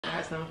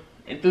That's some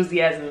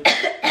enthusiasm.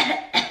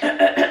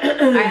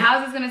 Alright,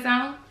 how's this gonna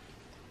sound?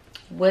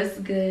 What's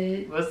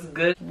good? What's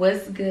good?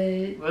 What's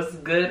good? What's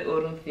good,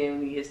 Odom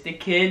family? It's the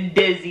kid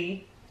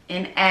Dizzy.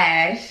 And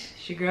Ash.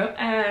 It's your girl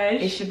Ash.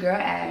 It's your girl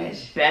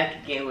Ash.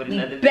 Back again with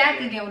another video.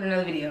 Back again with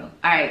another video.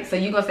 Alright, so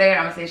you gonna say it,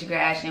 I'm gonna say it's your girl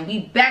Ash, and we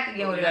back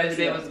again with another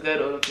video. Say what's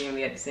good, Odom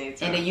family at the same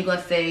time. And then you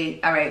gonna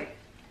say, alright.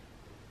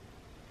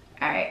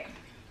 Alright.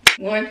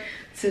 1,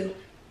 2,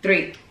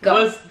 3, go.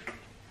 What's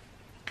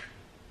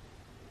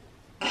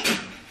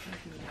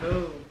go?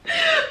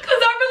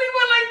 Cause I really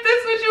went like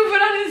this with you,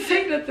 but I didn't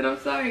say nothing. I'm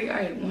sorry.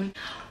 Alright, 1.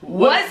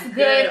 What's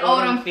good,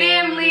 Odom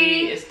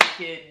family? It's the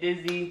kid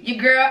Dizzy. Your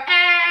girl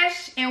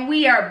Ash, and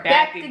we are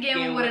back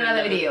again with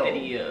another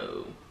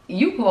video.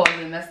 You paused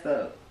and messed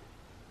up.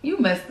 You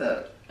messed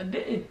up. I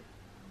did.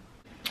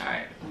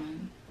 Alright.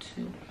 1,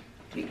 2,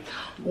 3.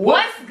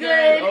 What's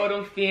good,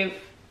 Odom family?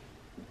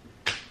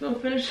 No,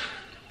 finish.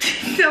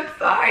 I'm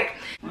sorry.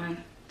 1,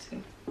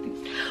 2, 3.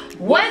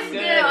 What's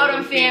good,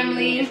 Odom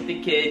family? It's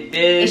the kid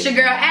Diz. It's your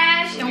girl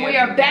Ash, and we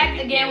are back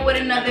again with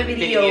another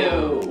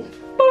video.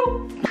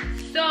 Boop.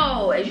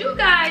 So, as you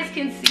guys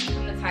can see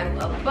from the title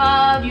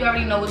above, you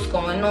already know what's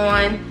going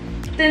on.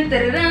 Dun,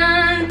 dun,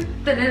 dun,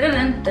 dun,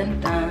 dun, dun,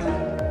 dun.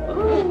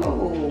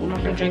 Ooh. I'm not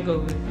gonna drink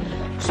over.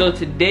 So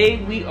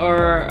today we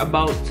are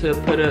about to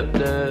put up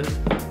the.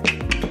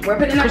 We're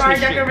putting up our Christmas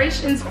tree.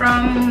 decorations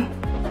from.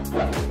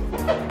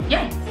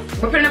 Yeah,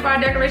 we're putting up our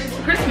decorations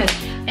for Christmas,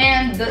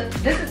 and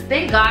this is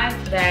thank God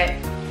that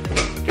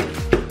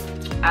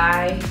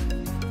I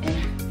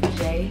and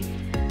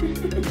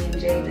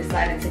Jay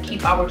decided to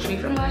keep our tree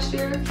from last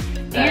year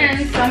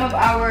and some of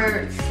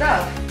our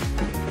stuff,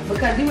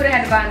 because we would have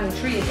had to buy a new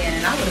tree again,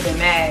 and I would have been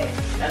mad.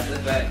 That's a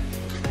fact.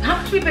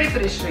 How much we paid for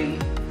this tree?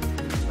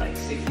 Like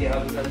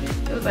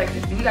 $60. It was like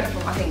we got it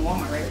from I think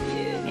Walmart, right?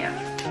 Yeah.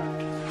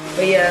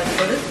 But yeah,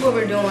 so this is what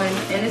we're doing,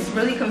 and it's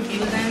really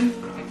confusing.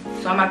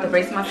 So I'm about to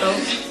brace myself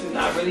It's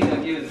not really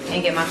confusing.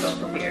 and get myself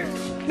prepared.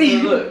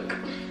 Look.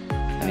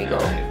 Let me go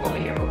over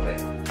here real quick.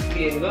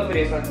 Yeah, go over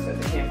there so I can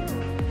set the camera.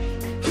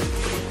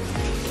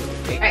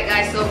 Alright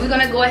guys, so we're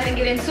gonna go ahead and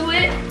get into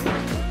it.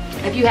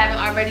 If you haven't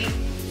already,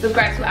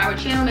 subscribe to our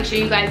channel. Make sure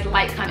you guys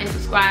like, comment,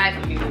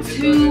 subscribe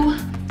to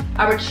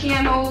our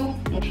channel.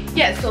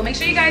 Yeah, so make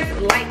sure you guys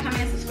like,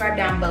 comment, subscribe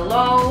down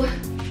below.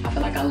 I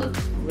feel like I look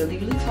really,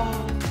 really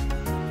tall.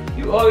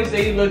 You always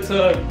say you look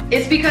tall.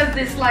 It's because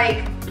this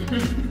like,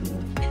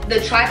 the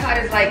tripod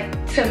is like,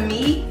 to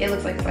me, it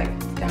looks like it's like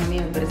down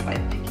here, but it's like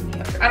picking me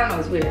up. I don't know,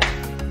 it's weird.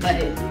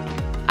 But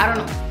I don't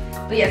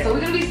know. But yeah, so we're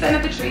gonna be setting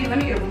up the tree. Let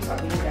me get a room so I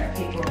can move that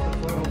paper off the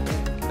floor real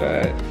quick.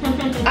 Alright.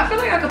 I feel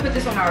like I could put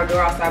this on our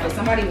door outside, but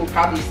somebody will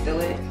probably steal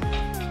it.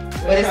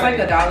 But it's like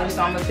 $1,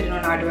 so I'm gonna put it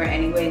on our door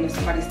anyway. And if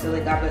somebody steals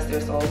it, God bless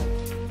their soul.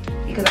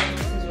 Because I think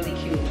this is really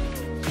cute.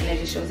 And it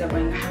just shows that we're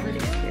in the holiday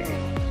spirit.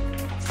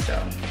 So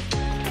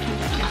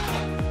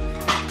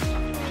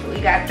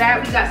we got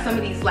that. We got some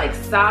of these like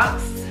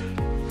socks.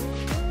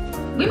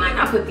 We might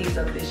not put these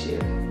up this year.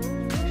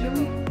 Should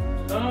we?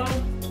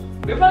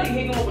 We'll probably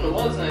hang them up on the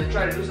wall and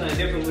try to do something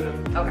different with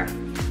them. Okay.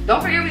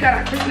 Don't forget we got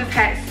our Christmas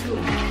hats too.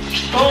 We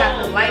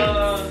got the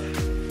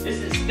lights. This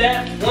is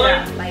step We 1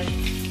 got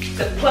lights.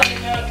 to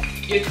putting up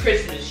your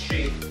Christmas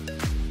tree.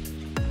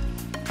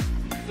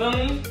 Feel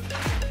me?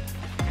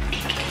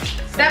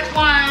 Step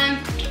 1.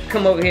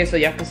 Come over here so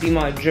y'all can see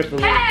my drip a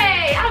little.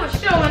 Hey, I was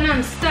showing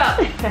them stuff.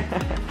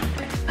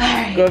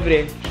 Alright. Go over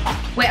there.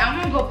 Wait,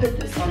 I'm gonna go put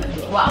this on the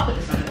door. Well, I'll put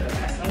this on the door,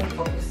 guys. I'm gonna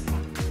focus.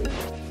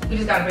 We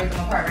just gotta break them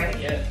apart, right?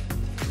 Yeah.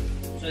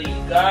 So you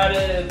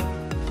gotta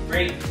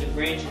break the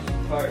branches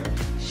apart.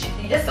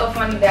 It's so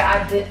funny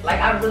that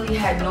I really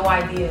had no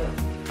idea.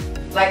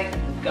 Like,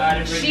 You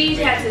gotta break she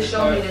the had to branches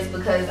show me apart. this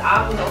because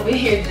I was over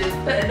here just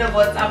putting them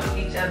on top of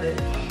each other.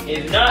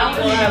 If not,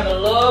 you're gonna have a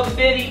little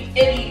bitty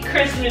itty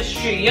Christmas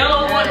tree. You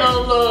don't want no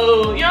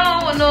little. You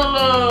don't want no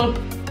little.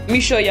 Let me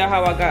show y'all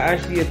how I got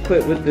actually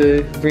equipped with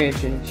the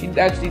branching. She's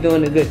actually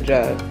doing a good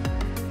job.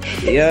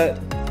 Yep.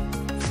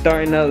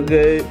 Starting out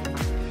good.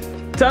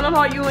 Tell them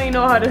how you ain't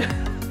know how to.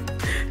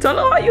 Tell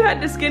them how you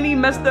had the skinny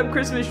messed up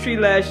Christmas tree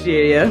last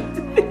year, yeah?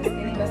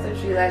 Skinny messed up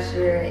tree last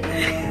year,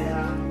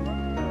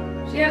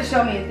 and she had to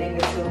show me a thing or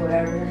two,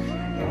 whatever, I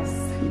guess.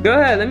 Go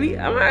ahead, let me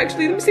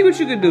see what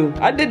you can do.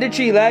 I did the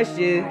tree last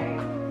year.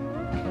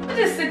 I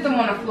just stick them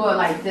on the floor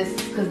like this,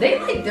 because they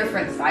like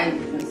different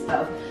sizes and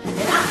stuff. And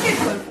I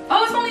picked one.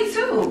 Oh, it's only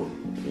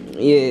 2.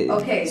 Yeah.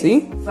 Okay.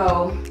 See?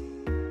 So.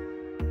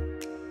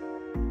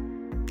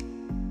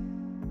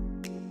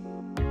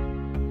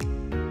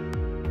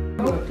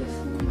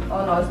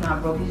 Oh no, it's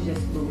not broke, it's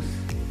just loose.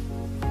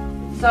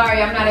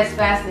 Sorry, I'm not as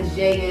fast as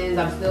Jay is.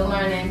 I'm still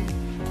learning.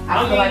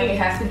 I feel like it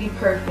has to be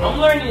perfect. I'm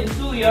learning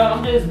too, y'all.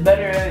 I'm just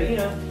better at,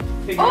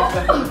 figuring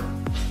stuff out.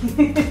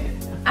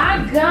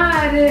 I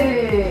got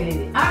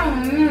it.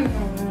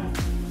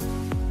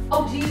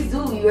 Oh, geez,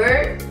 do you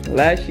heard?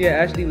 Last year,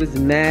 Ashley was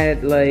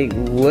mad. Like,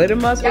 what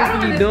am I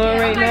supposed to be doing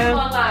right now? I'm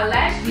not gonna lie.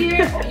 Last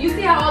year, you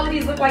see how all of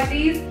these look like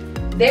these?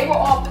 They were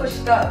all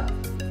pushed up.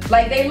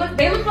 Like they look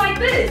like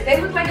this. They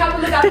look like how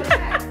we look out the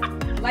back.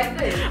 like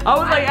this. I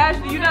was like,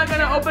 Ashley, you're not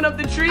gonna open up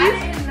the trees?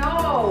 I didn't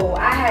know.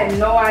 I had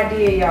no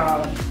idea,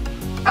 y'all.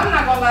 I'm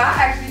not gonna lie,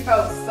 I actually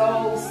felt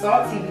so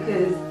salty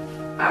because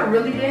I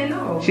really didn't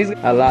know. She's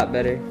a lot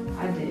better.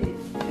 I did.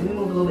 And we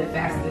moved a little bit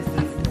faster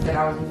since instead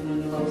I was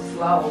moving a little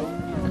slow.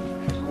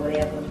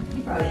 Whatever.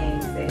 You probably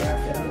ain't say that.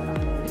 I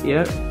said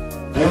Yep.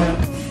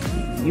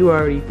 You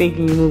already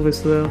thinking you're moving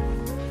slow.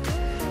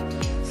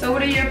 So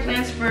what are your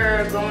plans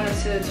for going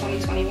into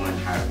 2021?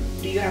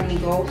 Do you have any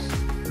goals?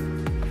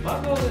 My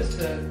goal is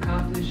to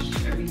accomplish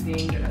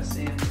everything that I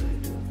say I'm gonna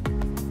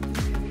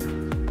do.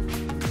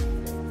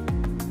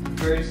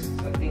 First,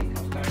 I think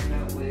I'm starting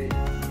out with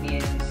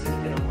being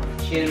consistent on my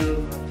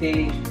channel, my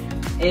page.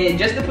 And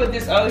just to put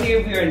this out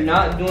here, we are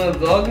not doing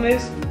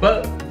Vlogmas,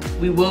 but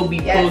we will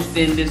be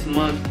posting this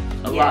month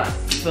a lot.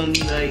 You feel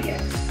me? Like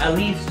at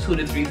least 2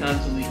 to 3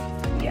 times a week.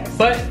 Yes.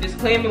 But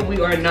disclaimer,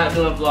 we are not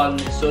doing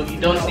Vlogmas. So if you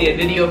don't see a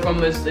video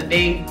from us a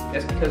day,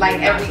 that's because like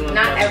we're not doing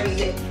not Vlogmas. every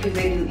day, because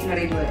they do, you know,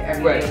 they do it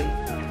every day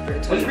for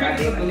 25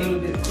 days. A little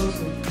bit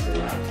closer.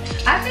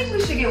 I think we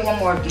should get one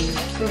more of these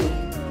too,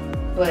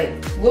 but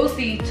we'll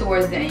see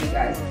towards the end, you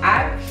guys.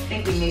 I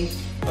think we need.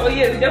 Oh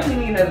yeah, we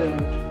definitely need another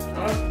one.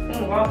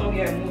 I thought we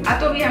had more. I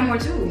thought we had more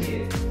too.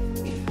 Yeah.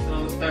 So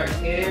we'll start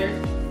here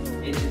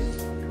and just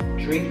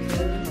drink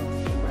them.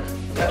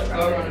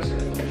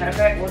 Matter of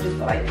fact, we'll just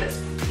go like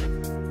this.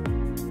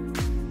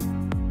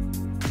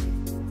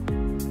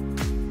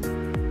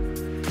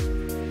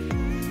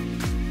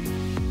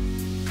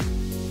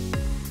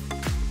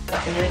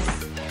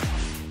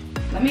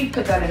 Let me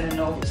put that in the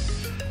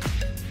notes.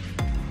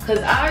 Cause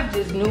I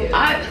just knew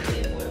I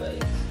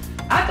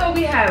thought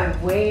we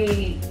had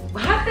way.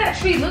 How did that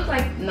tree look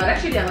like? No, that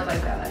tree didn't look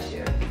like that last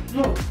year.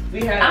 No,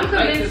 we had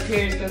lights up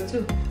here and stuff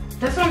too.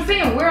 That's what I'm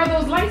saying. Where are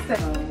those lights at?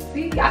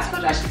 See, I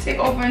told her I should take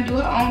over and do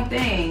her own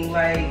thing.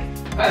 Like,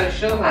 I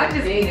show her. I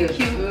just need a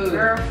cute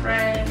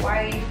girlfriend,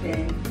 wife,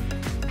 and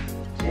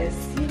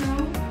just, you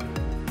know.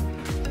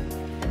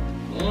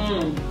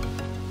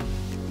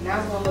 Now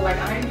it's gonna look like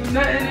I ain't do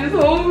nothing in this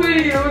whole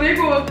video. They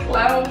gonna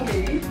clown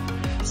me.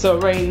 So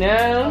right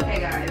now. Okay,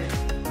 guys.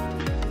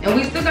 And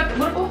we still got the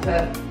what about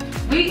that?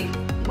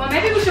 Well,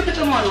 maybe we should put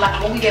them on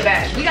when we get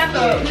back. We got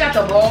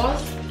the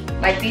balls,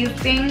 like these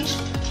things.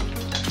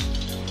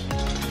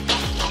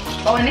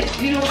 Oh, and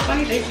this, you know what's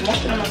funny?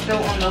 Most of them are still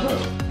on the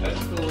hook.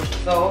 That's cool.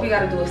 So all we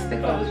gotta do is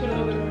stick them.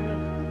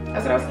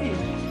 That's what I was saying.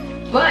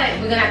 But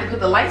we're gonna have to put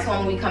the lights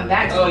on when we come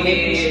back. So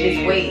maybe we should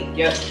just wait.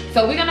 Yep.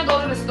 So we're gonna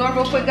go to the store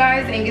real quick,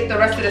 guys, and get the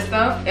rest of the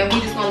stuff, and we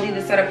just gonna leave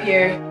the setup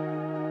here.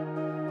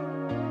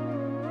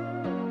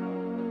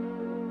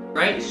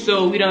 Right,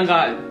 so we done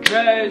got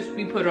dressed,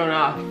 we put on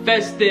our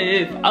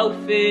festive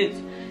outfits,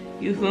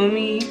 you feel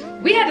me?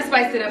 We had to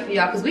spice it up for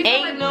y'all, because we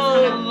ain't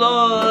no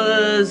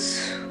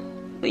laws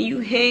when you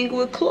hang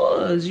with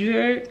claws, you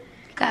heard?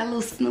 Got a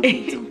little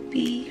Snoopy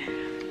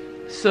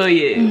Doopy. So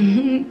yeah,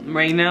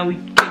 right now we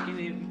kicking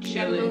it, we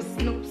chilling.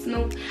 Got a little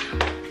Snoop.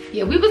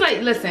 Yeah, we was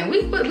like, listen,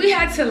 we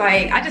had to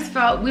like,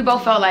 we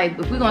both felt like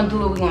if we're gonna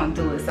do it, we're gonna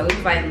do it. So it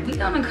was like, we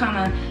gonna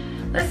kinda,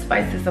 let's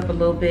spice this up a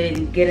little bit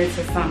and get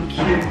into something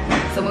cute.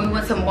 So when we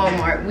went to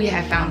Walmart, we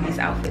had found these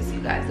outfits, you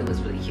guys. It was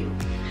really cute.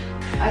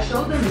 I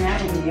showed them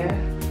that in here.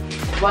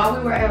 While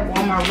we were at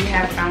Walmart, we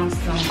had found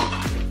some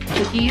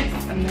cookies.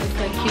 Some nice,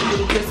 like, cute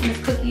little Christmas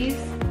cookies.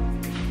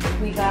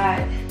 We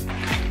got,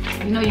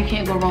 you know you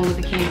can't go wrong with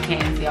the candy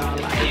canes, y'all.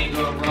 Like, Can't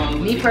go wrong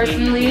with me the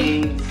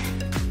personally,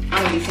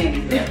 I'm gonna be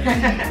saying these.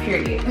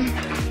 Period.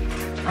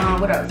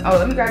 What else? Oh,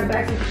 let me grab the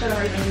bag so you can show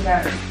everything we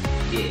got.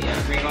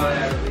 Yeah, bring all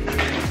that over here.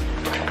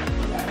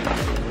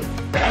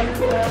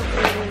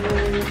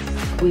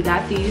 We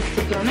got these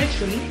to put on a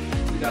tree.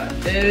 We got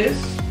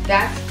this.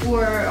 That's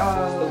for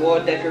the wall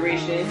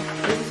decoration.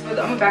 This is for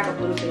the, I'm gonna back up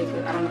a little bit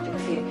because I don't know if you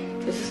can see it.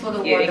 This is for the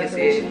wall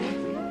decoration.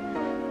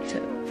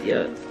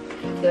 Yep.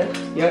 Good.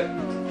 Yep.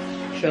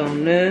 Show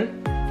them that.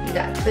 We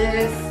got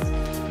this.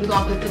 We're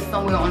gonna put this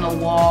somewhere on the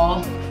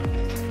wall.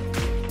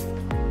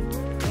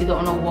 Either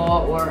on the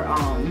wall or I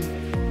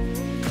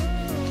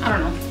don't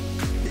know.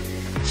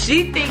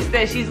 She thinks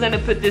that she's gonna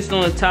put this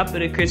on the top of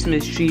the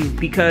Christmas tree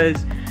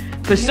because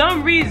for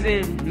some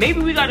reason,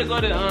 maybe we gotta go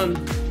to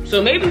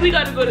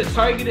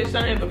Target or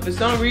something, but for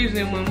some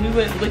reason when we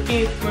went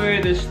looking for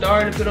the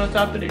star to put on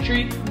top of the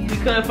tree, we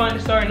couldn't find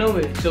the star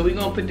nowhere. So we're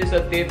gonna put this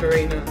up there for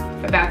right now.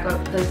 For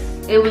backup, because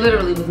it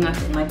literally was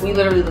nothing. Like we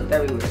literally looked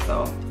everywhere,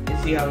 so.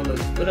 Let's see how it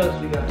looks. What else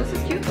we got? This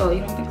is cute though,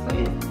 you don't think so?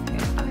 Yeah,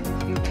 I think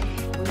it's cute.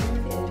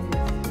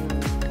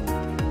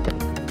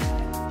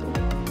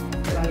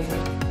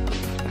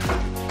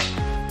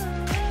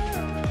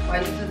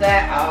 While you do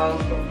that, I'll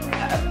go.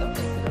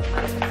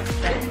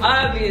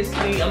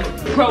 Obviously, I'm a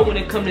pro when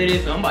it comes to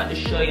this, so I'm about to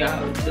show y'all how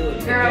to do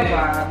it. Girl, okay?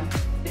 Bob.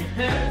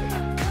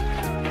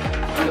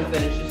 I'm gonna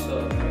finish this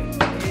off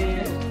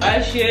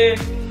right here.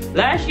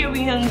 Last year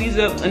we hung these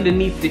up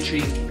underneath the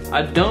tree.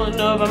 I don't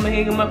know if I'm gonna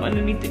hang them up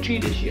underneath the tree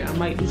this year. I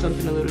might do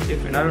something a little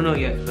different. I don't know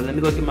yet. So let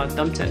me go get my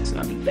thumbtacks and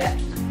I'll be back.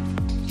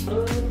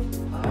 Oh,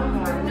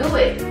 I knew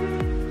it.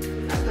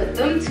 I put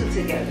them two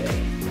together.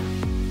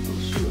 Oh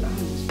shoot, I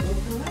almost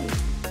broke the light.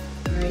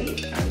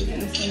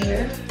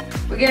 somewhere.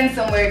 We're getting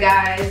somewhere,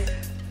 guys.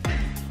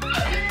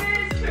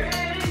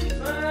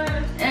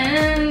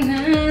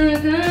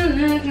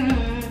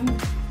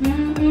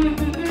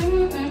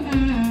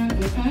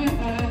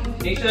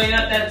 Make sure you're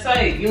not that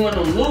tight. You want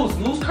them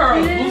loose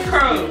curls, loose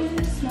curls.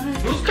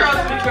 Loose curls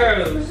for the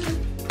girls.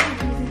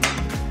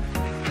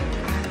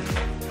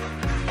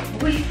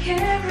 We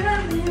can't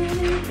run through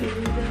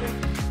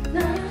the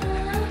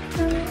night,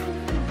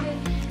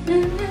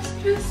 and this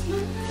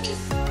Christmas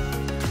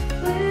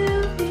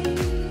will be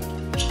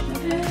a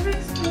very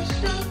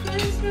special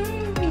Christmas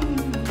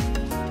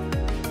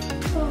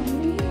for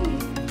me.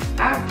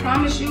 I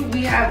promise you,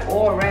 we have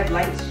all red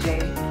lights, Jay,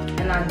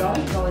 and I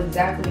don't know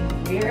exactly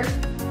where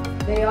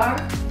they are,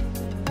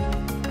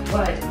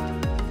 but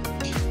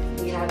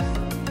we have some.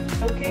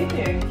 Okay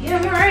there. Yeah,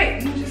 I'm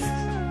alright. I'm just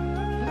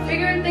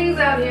figuring things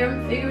out here.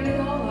 I'm figuring it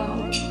all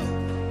out.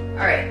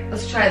 Alright,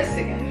 let's try this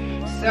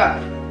again. So,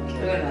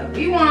 we're gonna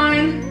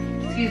rewind.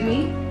 Excuse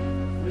me.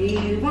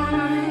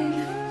 Rewind.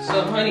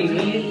 So, honey,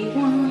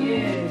 Rewind.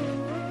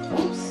 yeah.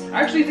 Oops.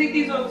 Actually, take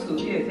these off too.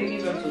 Yeah, take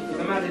these off too. Because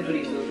I'm about to do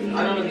these too.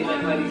 I don't really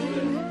like how these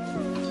look.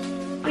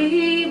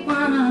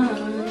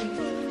 Rewind.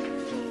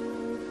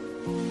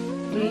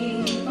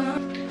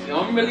 Yo,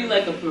 I'm really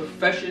like a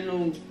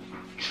professional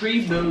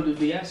tree builder,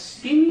 but y'all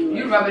see me?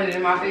 You rubbing it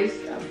in my face?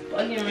 I'm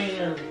bugging right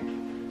now.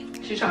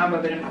 She's trying to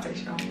rub it in my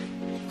face, y'all.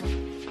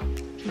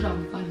 She's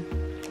having fun.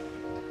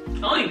 I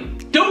don't even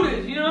do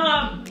this, you know how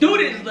I do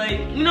this, like,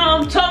 you know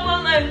what I'm talking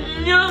about, like,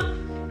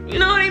 you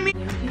know what I mean?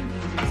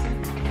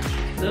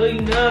 No,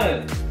 you're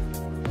not.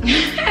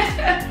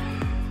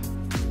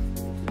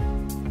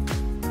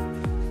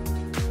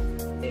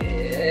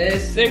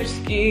 Yes,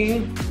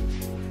 Sirski.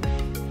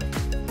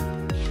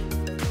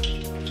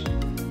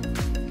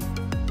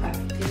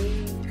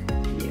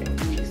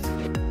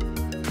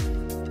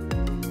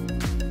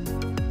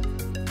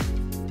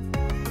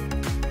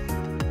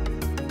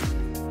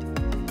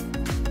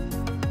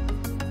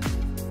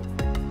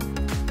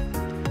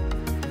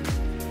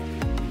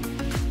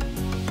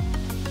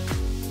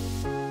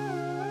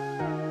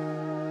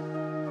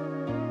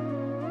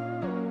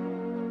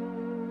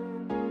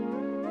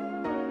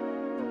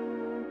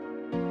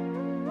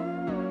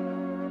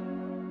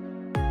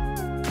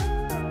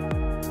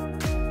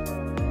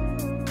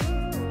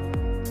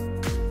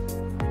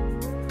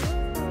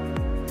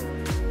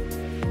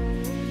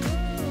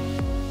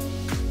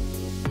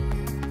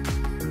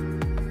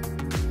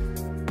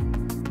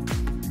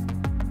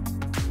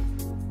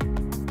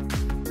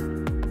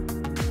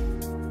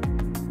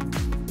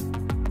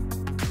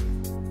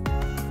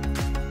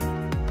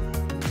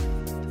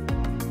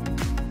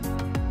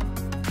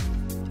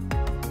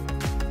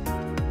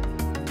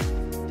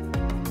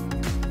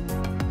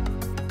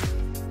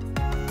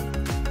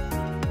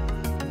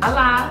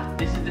 Voila.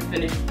 This is the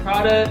finished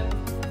product.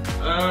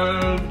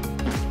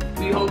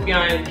 We hope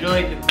y'all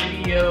enjoyed the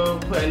video,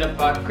 putting up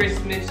our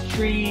Christmas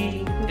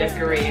tree,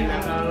 decorating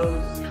the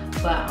house.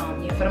 But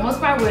yeah, for the most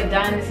part, we're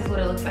done. This is what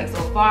it looks like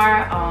so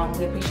far.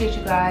 We appreciate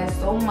you guys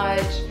so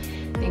much.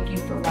 Thank you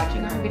for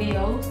watching our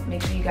video.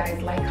 Make sure you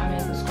guys like,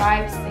 comment,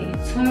 subscribe. Stay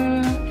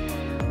tuned.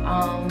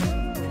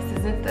 This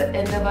isn't the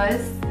end of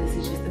us. This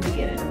is just the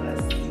beginning of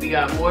us. We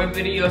got more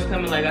videos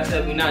coming. Like I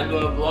said, we're not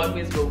doing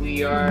Vlogmas, but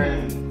we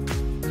are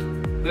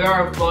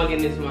vlogging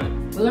this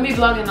month. We're gonna be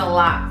vlogging a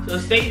lot. So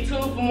stay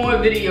tuned for more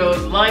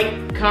videos.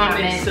 Like,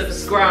 comment,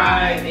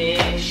 subscribe,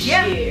 and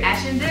share. Yeah,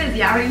 Ash and Diz,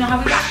 y'all already know how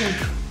we got them.